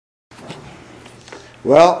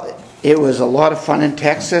Well, it was a lot of fun in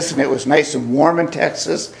Texas, and it was nice and warm in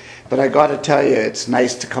Texas. But I got to tell you, it's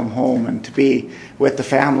nice to come home and to be with the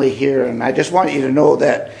family here. And I just want you to know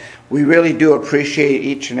that we really do appreciate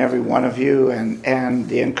each and every one of you and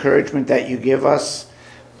the encouragement that you give us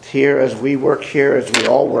here as we work here, as we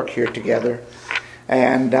all work here together.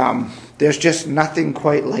 And there's just nothing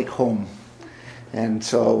quite like home. And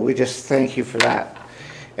so we just thank you for that.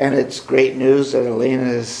 And it's great news that Elena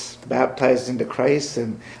is baptized into Christ.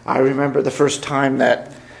 And I remember the first time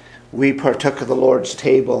that we partook of the Lord's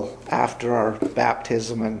table after our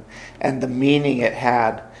baptism and the meaning it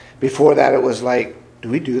had. Before that it was like, do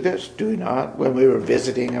we do this? Do we not? When we were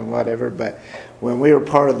visiting and whatever. But when we were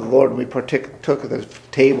part of the Lord and we partook of the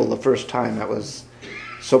table the first time, that was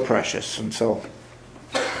so precious. And so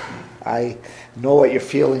I know what you're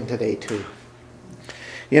feeling today too.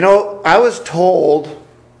 You know, I was told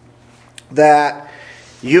that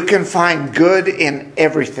you can find good in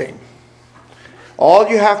everything. All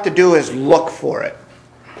you have to do is look for it.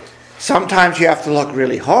 Sometimes you have to look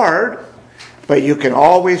really hard, but you can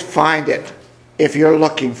always find it if you're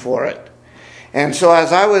looking for it. And so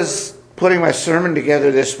as I was putting my sermon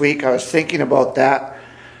together this week, I was thinking about that,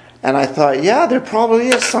 and I thought, yeah, there probably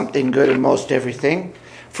is something good in most everything.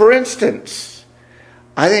 For instance,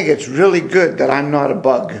 I think it's really good that I'm not a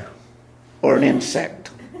bug or an insect.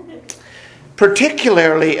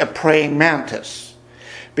 Particularly a praying mantis.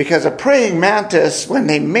 Because a praying mantis, when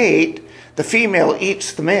they mate, the female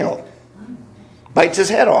eats the male. Bites his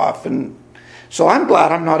head off. And so I'm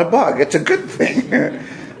glad I'm not a bug. It's a good thing.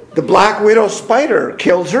 The black widow spider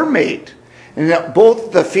kills her mate. And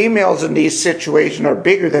both the females in these situations are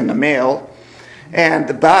bigger than the male. And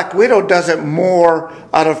the black widow does it more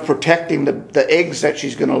out of protecting the eggs that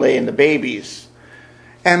she's going to lay in the babies.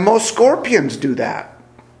 And most scorpions do that.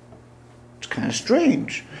 It's kind of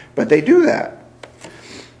strange, but they do that.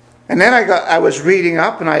 And then I was reading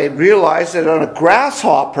up and I realized that on a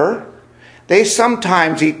grasshopper, they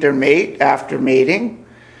sometimes eat their mate after mating,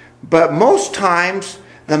 but most times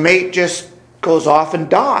the mate just goes off and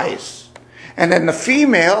dies. And then the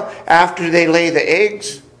female, after they lay the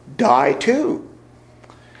eggs, die too.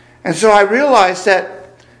 And so I realized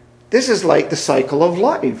that this is like the cycle of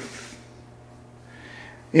life.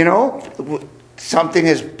 You know, something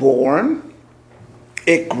is born,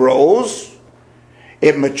 it grows,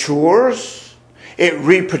 it matures, it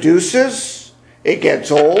reproduces, it gets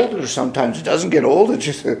old, or sometimes it doesn't get old, it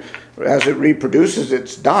just, as it reproduces,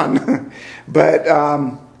 it's done. But,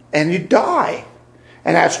 and you die.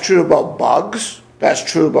 And that's true about bugs, that's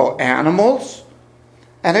true about animals,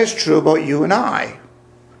 and it's true about you and I.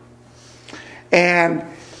 And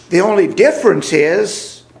the only difference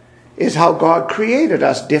is how God created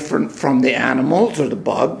us, different from the animals or the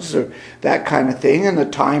bugs or that kind of thing, and the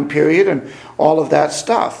time period and all of that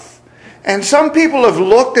stuff. And some people have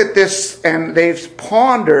looked at this and they've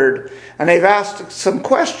pondered and they've asked some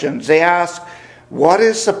questions. They ask, what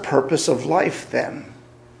is the purpose of life then?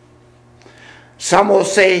 Some will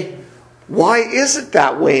say, why is it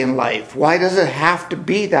that way in life? Why does it have to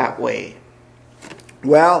be that way?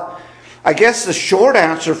 Well, I guess the short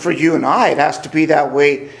answer for you and I, it has to be that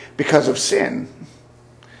way because of sin.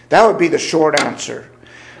 That would be the short answer.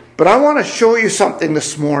 But I want to show you something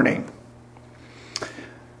this morning.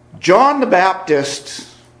 John the Baptist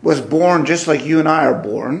was born just like you and I are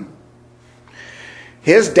born.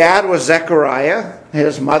 His dad was Zechariah.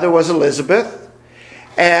 His mother was Elizabeth.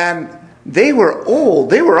 And they were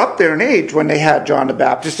old. They were up there in age when they had John the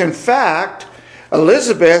Baptist. In fact,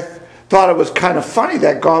 Elizabeth thought it was kind of funny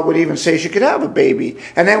that God would even say she could have a baby.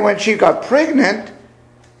 And then when she got pregnant,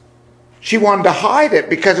 she wanted to hide it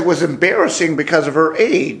because it was embarrassing because of her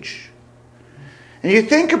age. And you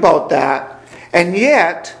think about that, and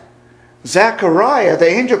yet Zechariah, the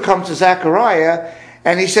angel comes to Zechariah,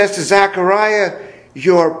 and he says to Zechariah,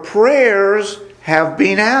 your prayers have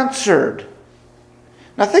been answered.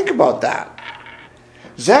 Now think about that.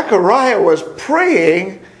 Zechariah was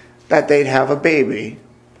praying that they'd have a baby,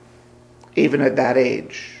 even at that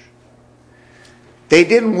age. They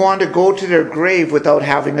didn't want to go to their grave without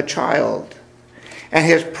having a child. And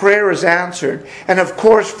his prayer is answered. And of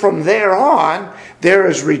course, from there on, there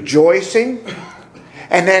is rejoicing.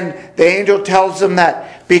 And then the angel tells them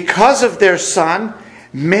that because of their son,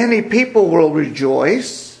 many people will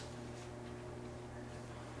rejoice.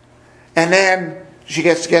 And then she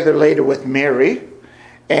gets together later with Mary,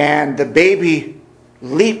 and the baby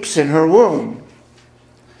leaps in her womb.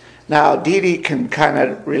 Now, Dee Dee can kind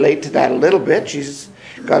of relate to that a little bit. She's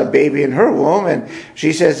got a baby in her womb, and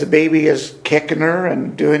she says the baby is kicking her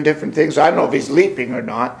and doing different things. I don't know if he's leaping or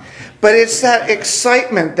not. But it's that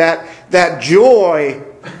excitement, that joy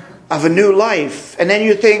of a new life. And then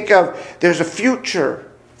you think of, there's a future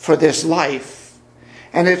for this life.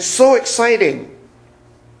 And it's so exciting.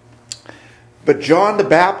 But John the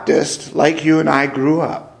Baptist, like you and I, grew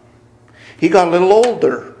up. He got a little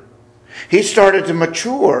older. He started to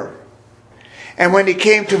mature. And when he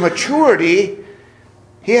came to maturity,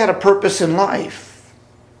 he had a purpose in life.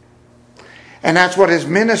 And that's what his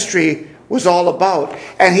ministry was all about.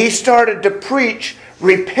 And he started to preach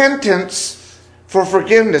repentance for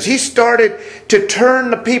forgiveness. He started to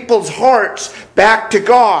turn the people's hearts back to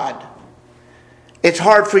God. It's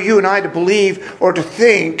hard for you and I to believe or to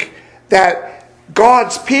think that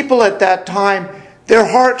God's people at that time, their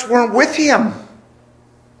hearts weren't with him.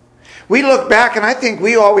 We look back, and I think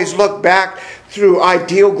we always look back through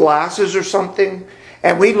ideal glasses or something,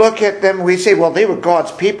 and we look at them and we say, well, they were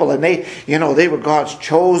God's people, and they were God's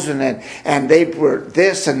chosen, and they were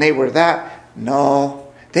this and they were that.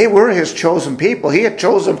 No. They were his chosen people. He had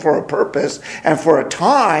chosen for a purpose and for a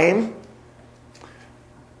time,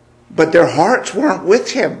 but their hearts weren't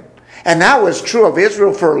with him. And that was true of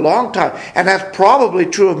Israel for a long time. And that's probably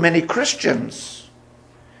true of many Christians.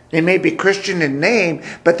 They may be Christian in name,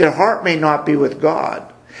 but their heart may not be with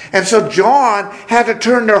God. And so John had to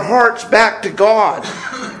turn their hearts back to God.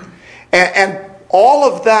 And all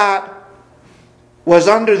of that was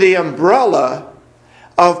under the umbrella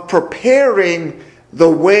of preparing the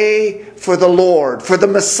way for the Lord, for the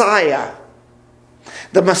Messiah.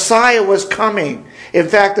 The Messiah was coming. In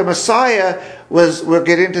fact, the Messiah was, we'll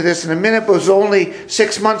get into this in a minute, but was only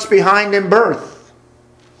 6 months behind in birth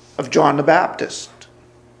of John the Baptist.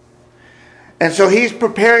 And so he's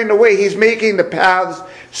preparing the way. He's making the paths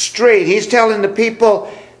straight. He's telling the people,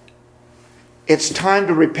 it's time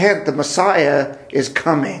to repent. The Messiah is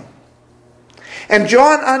coming. And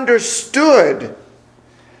John understood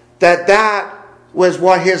that that was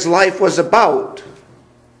what his life was about.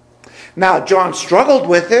 Now, John struggled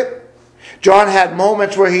with it. John had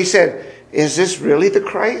moments where he said, is this really the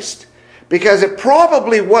Christ? Because it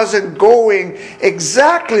probably wasn't going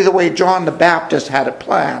exactly the way John the Baptist had it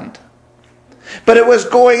planned. But it was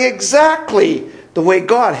going exactly the way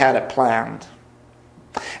God had it planned.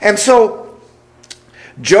 And so,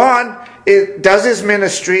 John does his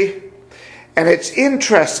ministry, and it's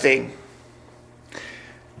interesting.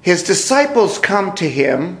 His disciples come to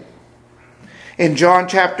him in John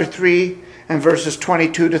chapter 3 and verses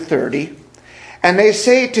 22 to 30. And they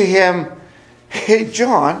say to him, hey,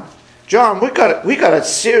 John, we got a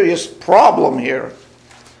serious problem here.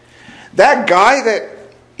 That guy that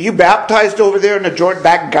you baptized over there in the Jordan,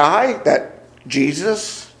 that guy, that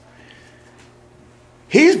Jesus,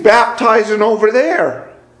 he's baptizing over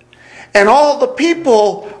there. And all the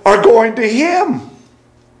people are going to him.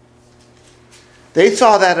 They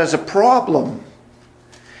saw that as a problem.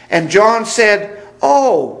 And John said,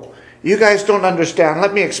 oh, you guys don't understand.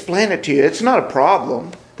 Let me explain it to you. It's not a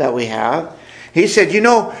problem that we have. He said,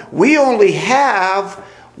 we only have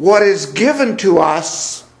what is given to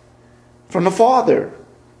us from the Father.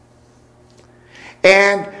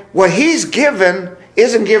 And what he's given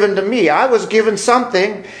isn't given to me. I was given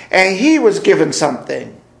something, and he was given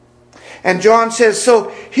something. And John says, so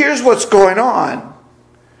here's what's going on.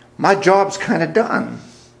 My job's kind of done.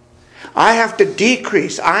 I have to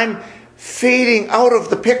decrease. I'm fading out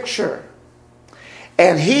of the picture.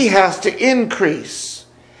 And he has to increase.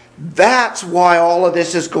 That's why all of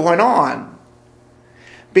this is going on.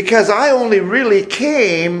 Because I only really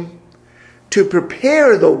came to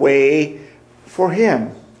prepare the way for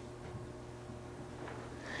him.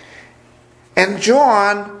 And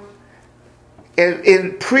John,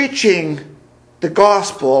 in preaching the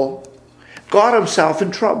gospel, got himself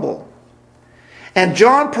in trouble. And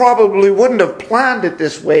John probably wouldn't have planned it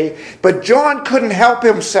this way, but John couldn't help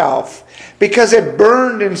himself because it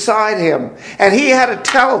burned inside him. And he had to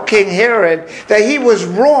tell King Herod that he was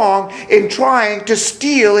wrong in trying to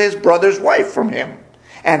steal his brother's wife from him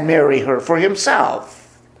and marry her for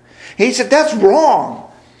himself. He said, that's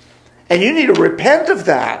wrong. And you need to repent of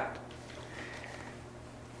that.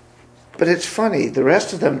 But it's funny, the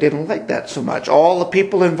rest of them didn't like that so much. All the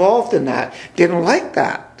people involved in that didn't like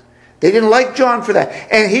that. They didn't like John for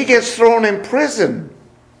that. And he gets thrown in prison.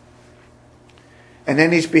 And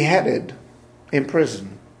then he's beheaded in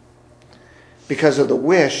prison because of the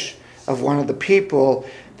wish of one of the people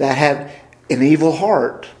that had an evil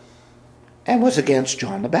heart and was against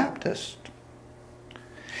John the Baptist.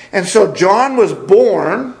 And so John was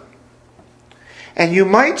born, and you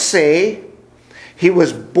might say he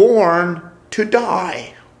was born to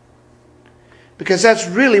die. because that's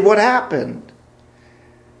really what happened.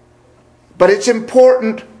 But it's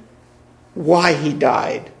important why he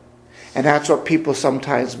died. And that's what people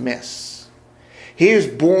sometimes miss. He was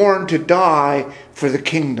born to die for the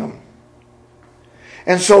kingdom.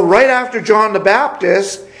 And so right after John the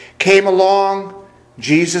Baptist came along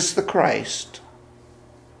Jesus the Christ.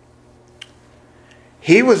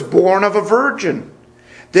 He was born of a virgin.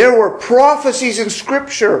 There were prophecies in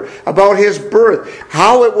Scripture about his birth,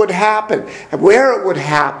 how it would happen, where it would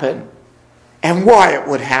happen, and why it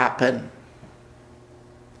would happen.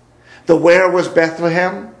 The where was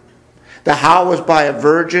Bethlehem, the how was by a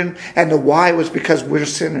virgin, and the why was because we're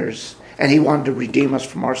sinners, and he wanted to redeem us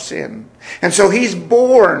from our sin. And so he's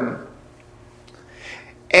born,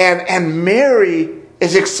 and Mary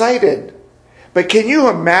is excited. But can you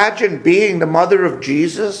imagine being the mother of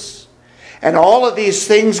Jesus? And all of these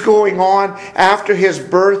things going on after his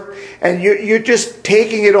birth. And you're just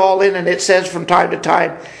taking it all in. And it says from time to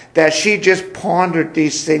time that she just pondered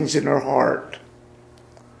these things in her heart.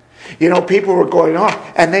 You know, people were going on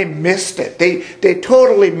and they missed it. They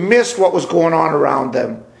totally missed what was going on around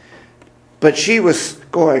them. But she was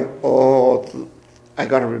going, oh, I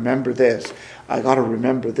got to remember this. I got to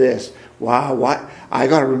remember this. Wow, what? I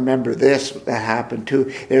got to remember this that happened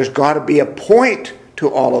too. There's got to be a point to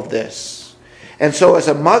all of this. And so as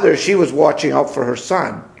a mother, she was watching out for her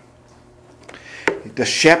son. The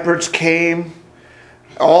shepherds came,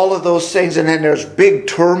 all of those things, and then there's big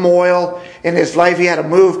turmoil in his life. He had to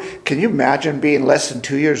move. Can you imagine being less than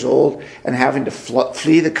 2 years old and having to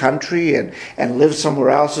flee the country and live somewhere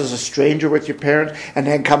else as a stranger with your parents and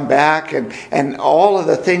then come back and all of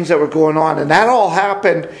the things that were going on. And that all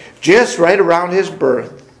happened just right around his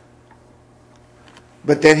birth.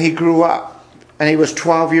 But then he grew up and he was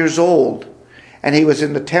 12 years old and he was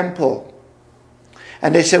in the temple.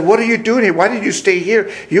 And they said, what are you doing here? Why did you stay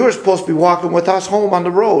here? You were supposed to be walking with us home on the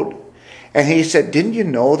road. And he said, didn't you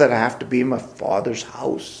know that I have to be in my Father's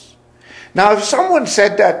house? Now, if someone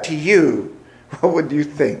said that to you, what would you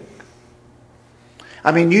think?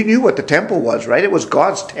 I mean, you knew what the temple was, right? It was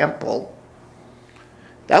God's temple.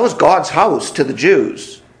 That was God's house to the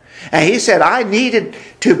Jews. And he said, I needed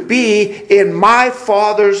to be in my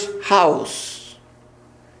Father's house.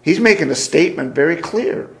 He's making a statement very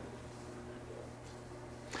clear.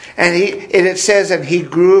 And it says, and he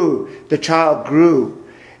grew, the child grew,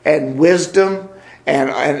 and wisdom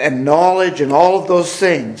and knowledge and all of those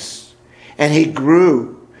things. And he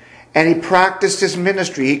grew, and he practiced his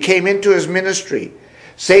ministry. He came into his ministry.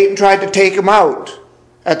 Satan tried to take him out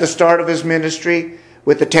at the start of his ministry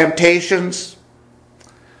with the temptations.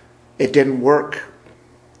 It didn't work.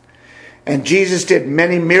 And Jesus did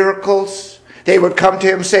many miracles. They would come to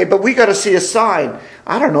him and say, but we got to see a sign.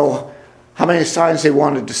 I don't know how many signs they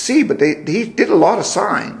wanted to see, but he did a lot of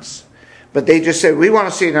signs. But they just said, we want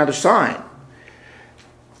to see another sign.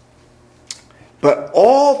 But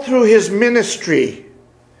all through his ministry,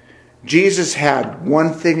 Jesus had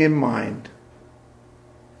one thing in mind.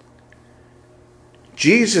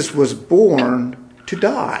 Jesus was born to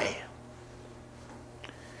die.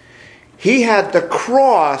 He had the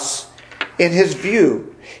cross in his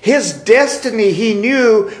view. His destiny, he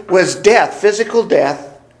knew, was death, physical death.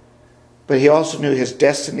 But he also knew his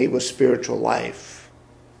destiny was spiritual life.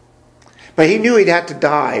 But he knew he'd have to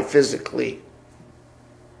die physically.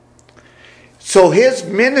 So his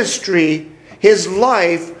ministry, his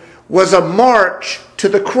life, was a march to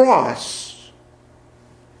the cross.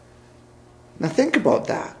 Now think about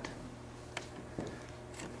that.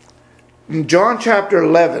 In John chapter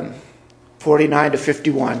 11, 49 to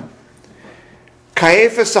 51,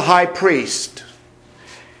 Caiaphas the high priest,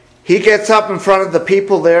 he gets up in front of the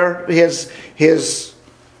people there, his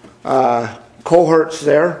cohorts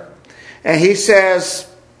there, and he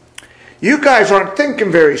says, you guys aren't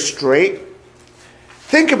thinking very straight.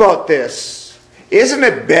 Think about this. Isn't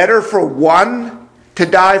it better for one to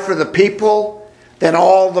die for the people than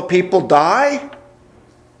all the people die?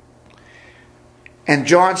 And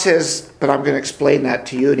John says, but I'm going to explain that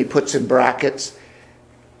to you, and he puts in brackets.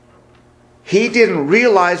 He didn't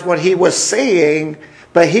realize what he was saying,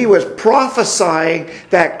 but he was prophesying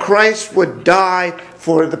that Christ would die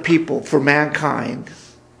for the people, for mankind.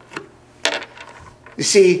 You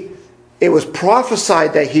see, it was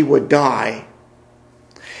prophesied that he would die.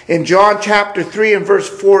 In John chapter 3 and verse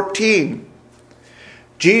 14,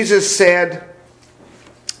 Jesus said,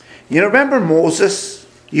 you remember Moses?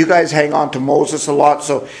 You guys hang on to Moses a lot.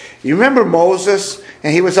 So you remember Moses,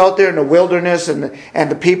 and he was out there in the wilderness, and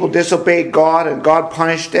the people disobeyed God, and God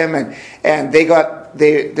punished them, and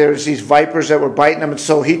there's these vipers that were biting them. And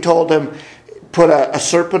so he told them, put a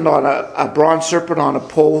serpent on a bronze serpent on a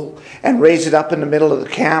pole and raise it up in the middle of the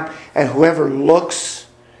camp, and whoever looks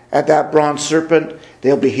at that bronze serpent,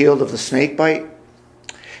 they'll be healed of the snake bite.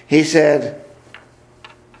 He said,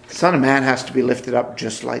 the Son of Man has to be lifted up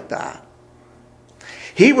just like that.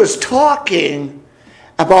 He was talking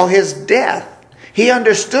about his death. He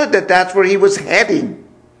understood that that's where he was heading.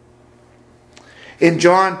 In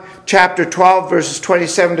John chapter 12, verses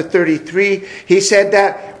 27 to 33, he said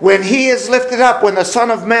that when he is lifted up, when the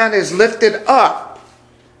Son of Man is lifted up,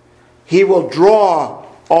 he will draw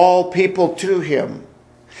all people to him.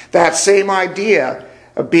 That same idea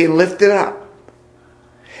of being lifted up.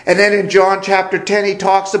 And then in John chapter 10, he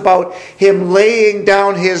talks about him laying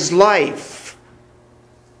down his life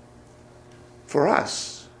for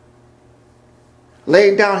us.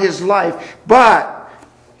 Laying down his life, but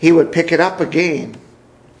he would pick it up again.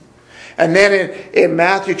 And then in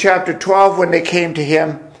Matthew chapter 12, when they came to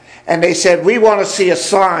him and they said, we want to see a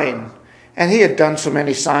sign. And he had done so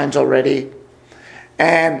many signs already.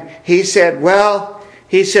 And he said,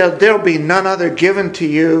 there'll be none other given to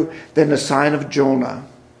you than the sign of Jonah.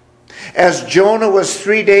 As Jonah was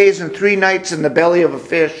 3 days and 3 nights in the belly of a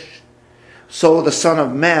fish, so the Son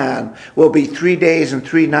of Man will be 3 days and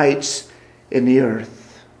 3 nights in the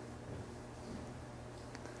earth.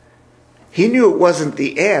 He knew it wasn't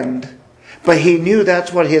the end, but he knew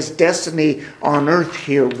that's what his destiny on earth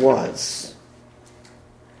here was.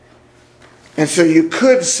 And so you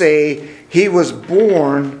could say he was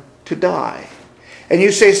born to die. And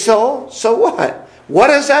you say, so what? What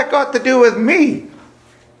has that got to do with me?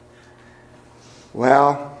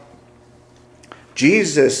 Well,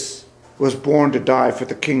 Jesus was born to die for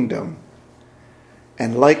the kingdom.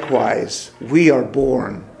 And likewise, we are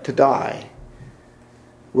born to die,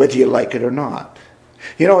 whether you like it or not.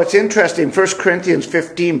 You know, it's interesting. 1 Corinthians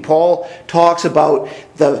 15, Paul talks about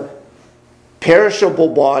the perishable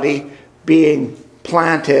body being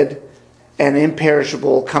planted and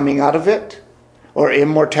imperishable coming out of it. Or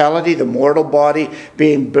immortality, the mortal body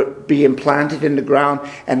being planted in the ground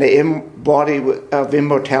and the body of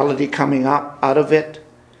immortality coming up out of it.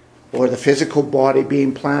 Or the physical body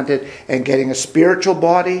being planted and getting a spiritual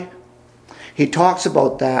body. He talks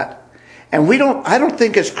about that. And I don't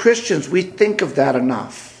think as Christians we think of that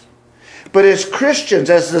enough. But as Christians,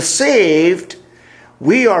 as the saved,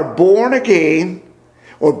 we are born again,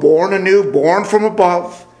 or born anew, born from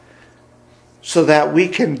above, so that we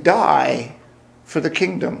can die for the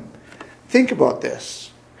kingdom. Think about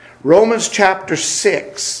this. Romans chapter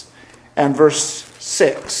 6 and verse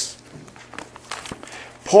 6.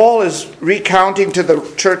 Paul is recounting to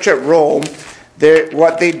the church at Rome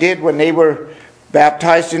what they did when they were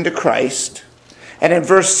baptized into Christ. And in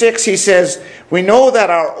verse 6 he says, we know that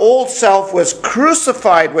our old self was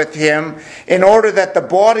crucified with him in order that the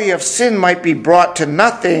body of sin might be brought to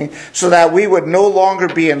nothing, so that we would no longer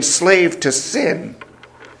be enslaved to sin.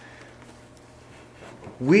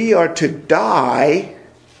 We are to die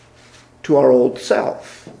to our old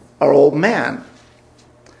self, our old man.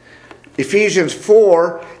 Ephesians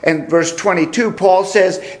 4 and verse 22, Paul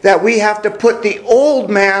says that we have to put the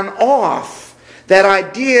old man off. That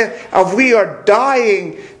idea of we are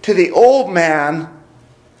dying to the old man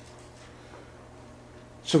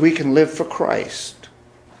so we can live for Christ.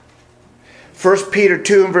 1 Peter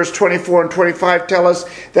 2 and verse 24 and 25 tell us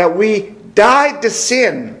that we died to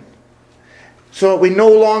sin. So we no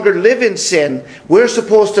longer live in sin. We're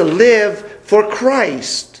supposed to live for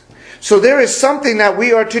Christ. So there is something that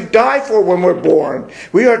we are to die for when we're born.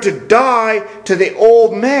 We are to die to the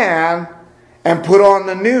old man and put on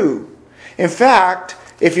the new. In fact,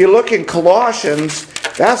 if you look in Colossians,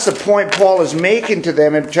 that's the point Paul is making to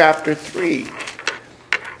them in chapter 3.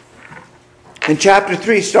 In chapter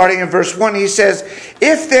 3, starting in verse 1, he says,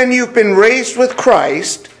 if then you've been raised with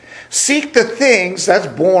Christ, seek the things, that's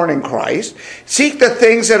born in Christ, seek the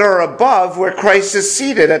things that are above where Christ is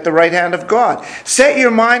seated at the right hand of God. Set your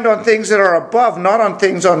mind on things that are above, not on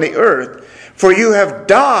things on the earth. For you have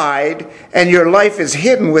died, and your life is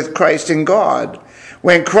hidden with Christ in God.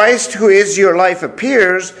 When Christ, who is your life,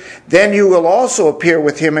 appears, then you will also appear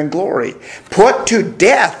with him in glory. Put to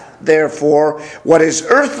death, therefore, what is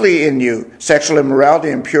earthly in you, sexual immorality,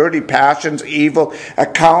 impurity, passions, evil. On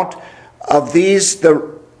account of these, the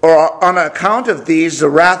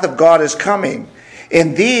wrath of God is coming.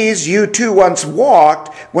 In these you too once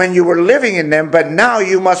walked when you were living in them, but now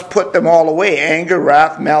you must put them all away. Anger,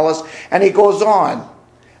 wrath, malice, and he goes on.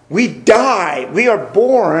 We die. We are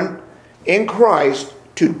born in Christ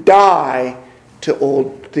to die to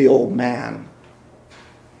the old man.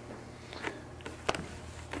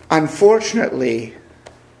 Unfortunately,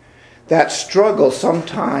 that struggle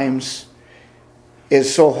sometimes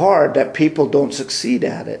is so hard that people don't succeed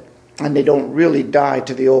at it, and they don't really die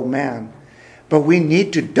to the old man. But we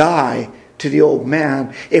need to die to the old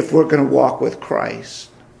man if we're going to walk with Christ.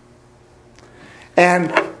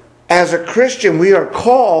 And as a Christian, we are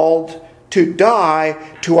called to die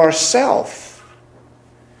to ourself.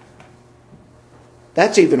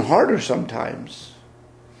 That's even harder sometimes.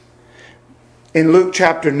 In Luke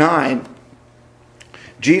chapter 9,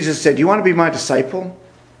 Jesus said, "You want to be my disciple?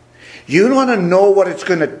 You want to know what it's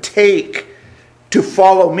going to take to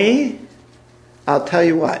follow me? I'll tell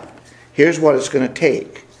you what. Here's what it's going to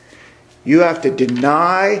take. You have to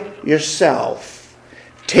deny yourself,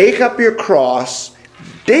 take up your cross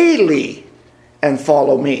daily, and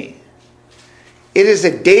follow me." It is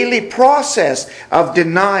a daily process of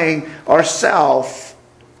denying ourselves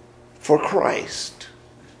for Christ.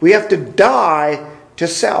 We have to die to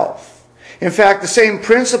self. In fact, the same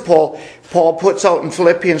principle Paul puts out in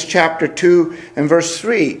Philippians chapter 2 and verse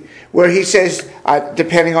 3, where he says,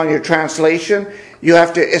 depending on your translation, you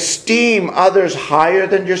have to esteem others higher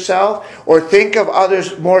than yourself, or think of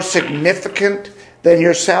others more significant than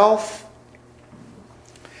yourself.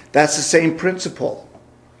 That's the same principle.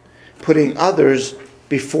 Putting others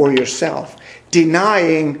before yourself.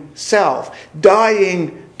 Denying self.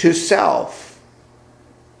 Dying to self.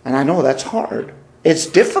 And I know that's hard. It's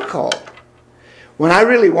difficult. When I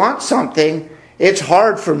really want something, it's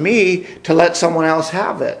hard for me to let someone else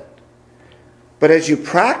have it. But as you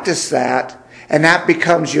practice that, and that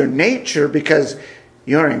becomes your nature because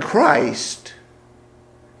you're in Christ,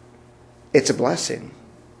 it's a blessing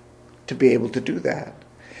to be able to do that.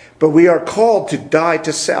 But we are called to die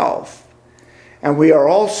to self. And we are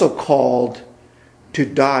also called to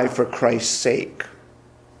die for Christ's sake.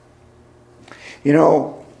 You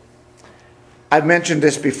know, I've mentioned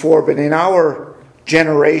this before, but in our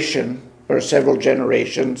generation, or several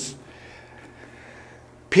generations,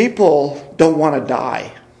 people don't want to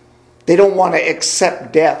die. They don't want to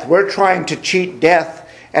accept death. We're trying to cheat death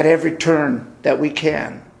at every turn that we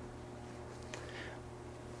can.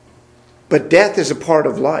 But death is a part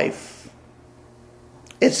of life.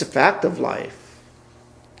 It's a fact of life.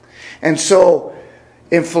 And so,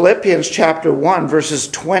 in Philippians chapter 1, verses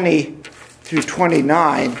 20 through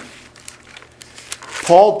 29,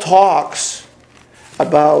 Paul talks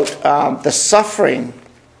about the suffering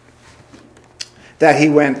that he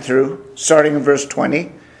went through, starting in verse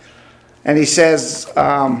 20. And he says,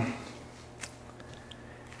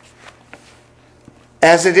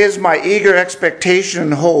 "As it is my eager expectation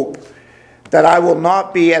and hope that I will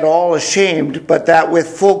not be at all ashamed, but that with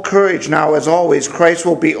full courage now as always, Christ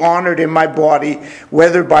will be honored in my body,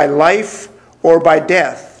 whether by life or by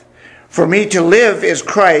death. For me to live is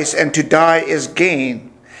Christ, and to die is gain.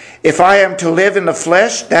 If I am to live in the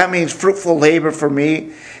flesh, that means fruitful labor for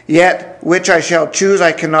me. Yet which I shall choose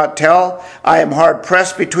I cannot tell. I am hard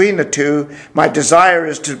pressed between the two. My desire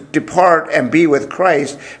is to depart and be with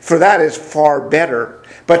Christ, for that is far better.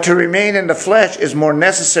 But to remain in the flesh is more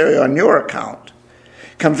necessary on your account.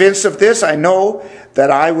 Convinced of this, I know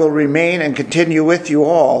that I will remain and continue with you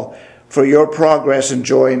all for your progress and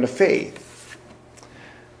joy in the faith."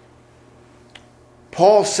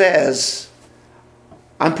 Paul says,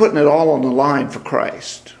 I'm putting it all on the line for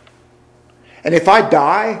Christ. And if I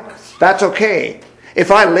die, that's okay.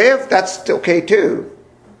 If I live, that's okay too.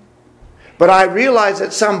 But I realize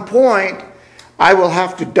at some point I will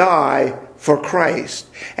have to die for Christ.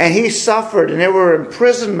 And he suffered, and there were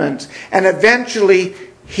imprisonments, and eventually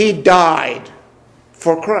he died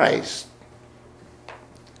for Christ.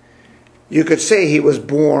 You could say he was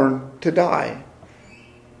born to die.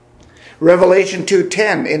 Revelation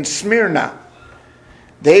 2:10 in Smyrna.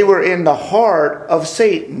 They were in the heart of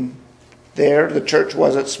Satan. There, the church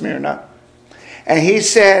was at Smyrna. And he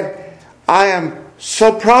said, I am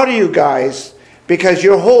so proud of you guys because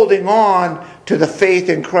you're holding on to the faith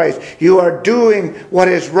in Christ. You are doing what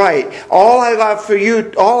is right. All I got for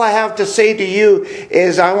you, all I have to say to you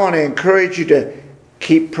is I want to encourage you to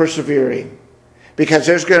keep persevering. Because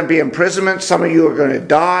there's going to be imprisonment. Some of you are going to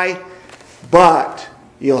die. But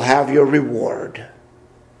you'll have your reward.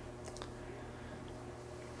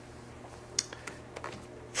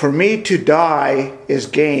 For me to die is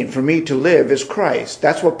gain. For me to live is Christ.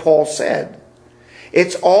 That's what Paul said.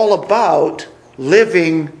 It's all about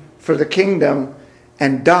living for the kingdom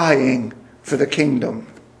and dying for the kingdom.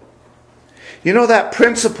 You know, that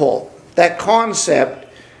principle, that concept,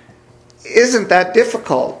 isn't that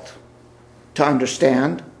difficult to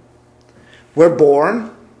understand. We're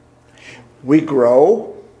born, we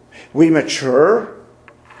grow, we mature,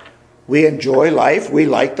 we enjoy life, we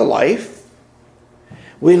like the life.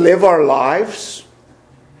 We live our lives,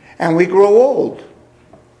 and we grow old.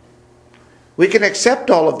 We can accept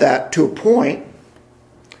all of that to a point,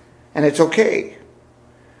 and it's okay.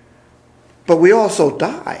 But we also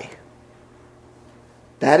die.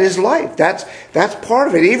 That is life. That's part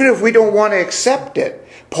of it, even if we don't want to accept it.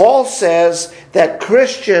 Paul says that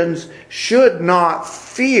Christians should not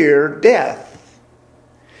fear death.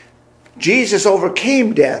 Jesus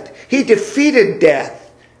overcame death. He defeated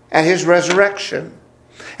death at his resurrection.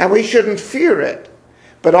 And we shouldn't fear it.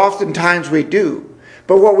 But oftentimes we do.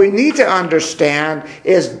 But what we need to understand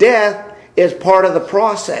is death is part of the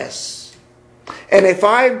process. And if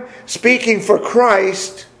I'm speaking for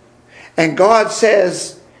Christ and God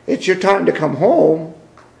says, it's your time to come home,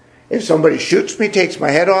 if somebody shoots me, takes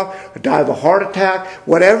my head off, or die of a heart attack,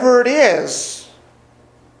 whatever it is,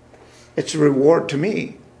 it's a reward to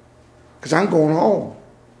me. Because I'm going home.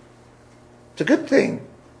 It's a good thing.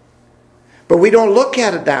 But we don't look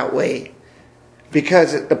at it that way.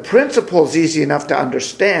 Because the principle is easy enough to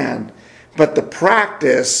understand, but the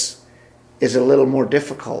practice is a little more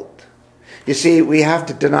difficult. You see, we have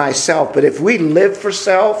to deny self. But if we live for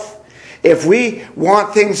self, if we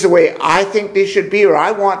want things the way I think they should be, or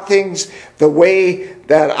I want things the way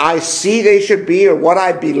that I see they should be, or what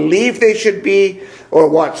I believe they should be, or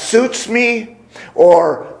what suits me,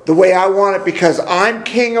 or the way I want it because I'm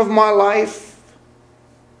king of my life,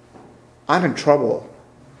 I'm in trouble.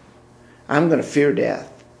 I'm going to fear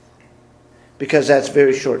death. Because that's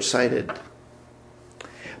very short-sighted.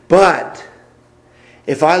 But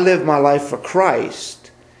if I live my life for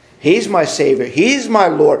Christ, He's my Savior. He's my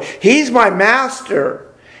Lord. He's my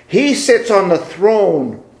Master. He sits on the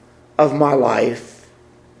throne of my life.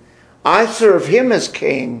 I serve Him as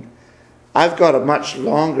King. I've got a much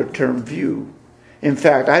longer term view. In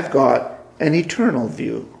fact, I've got an eternal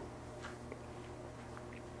view.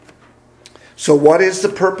 So what is the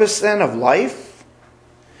purpose then of life?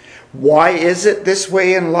 Why is it this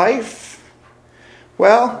way in life?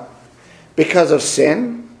 Well, because of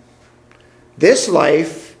sin. This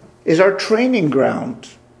life is our training ground.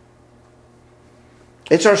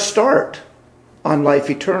 It's our start on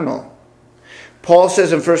life eternal. Paul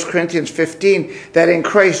says in 1 Corinthians 15 that in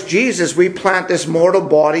Christ Jesus we plant this mortal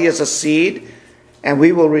body as a seed, and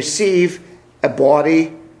we will receive a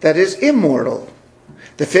body that is immortal.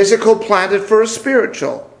 The physical planted for a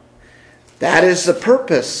spiritual. That is the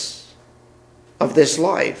purpose of this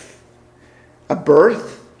life. A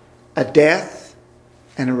birth, a death,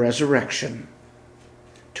 and a resurrection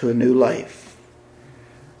to a new life.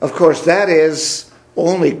 Of course, that is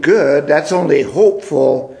only good, that's only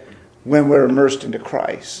hopeful when we're immersed into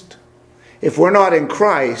Christ. If we're not in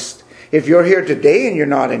Christ, if you're here today and you're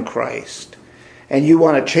not in Christ, and you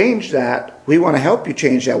want to change that, we want to help you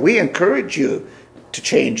change that. We encourage you to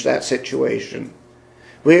change that situation.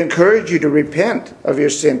 We encourage you to repent of your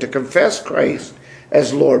sin, to confess Christ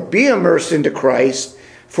as Lord. Be immersed into Christ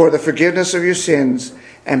for the forgiveness of your sins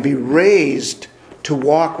and be raised to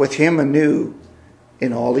walk with Him anew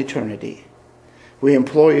in all eternity. We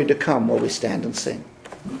implore you to come while we stand and sing.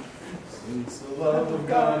 Since the love of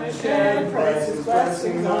God is shed, Christ His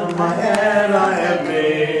blessings on my head, I have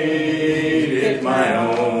made it my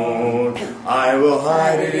own. I will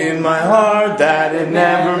hide it in my heart, that it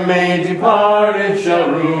never may depart. It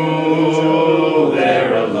shall rule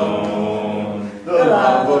there alone. The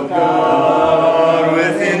love of God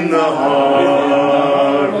within the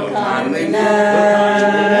heart, the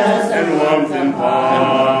kindliness and warmth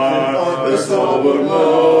impart. The soul will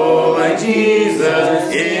glow like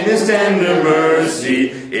Jesus in His tender mercy,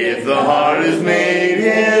 if the heart is made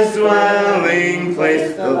His dwelling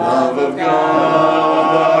place. The love of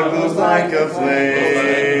God glows like a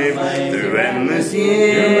flame through endless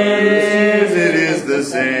years. It is the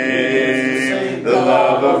same. The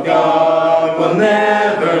love of God will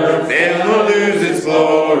never fail nor lose its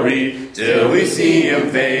glory till we see Him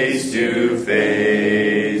face to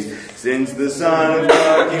face. Since the Son of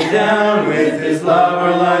God came down with His love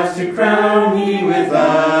our lives to crown, He with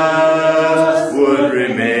us would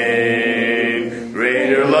remain.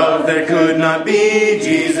 Greater love there could not be.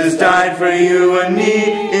 Jesus died for you and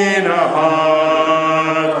me. In our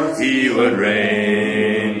hearts He would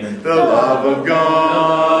reign. The love of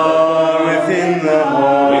God within the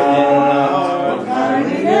heart, what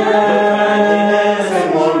kindliness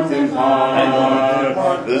and warmth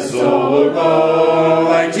impart. The soul will go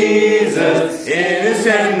like Jesus in His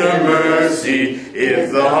tender mercy,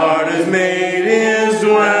 if the heart is made His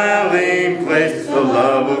dwelling place. The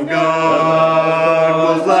love of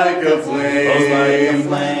God goes like a flame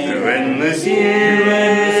through endless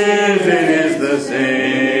years. It is the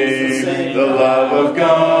same. The love of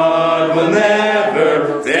God will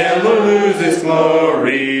never fail or lose its glory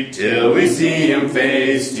glory till we see Him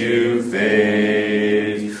face to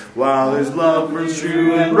face. While His love burns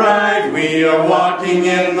true and bright, we are walking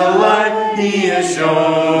in the light. He has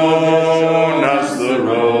shown us the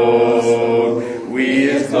road we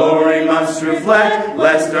His glory must reflect,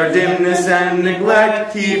 lest our dimness and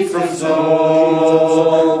neglect keep from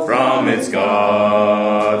soul from its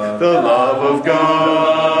God. The love of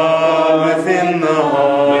God within the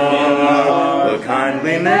heart, the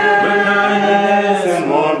kindliness and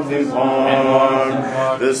warmth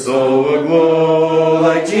impart. The soul will glow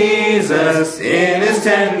like Jesus in His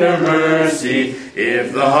tender mercy,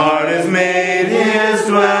 if the heart is made His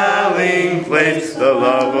dwelling place. The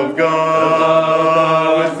love of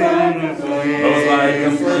God within the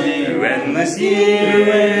flame, through endless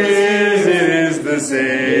years it is the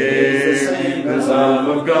same. The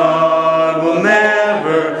love of God will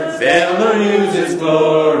never fail nor lose its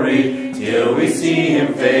glory till we see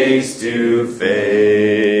Him face to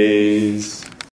face.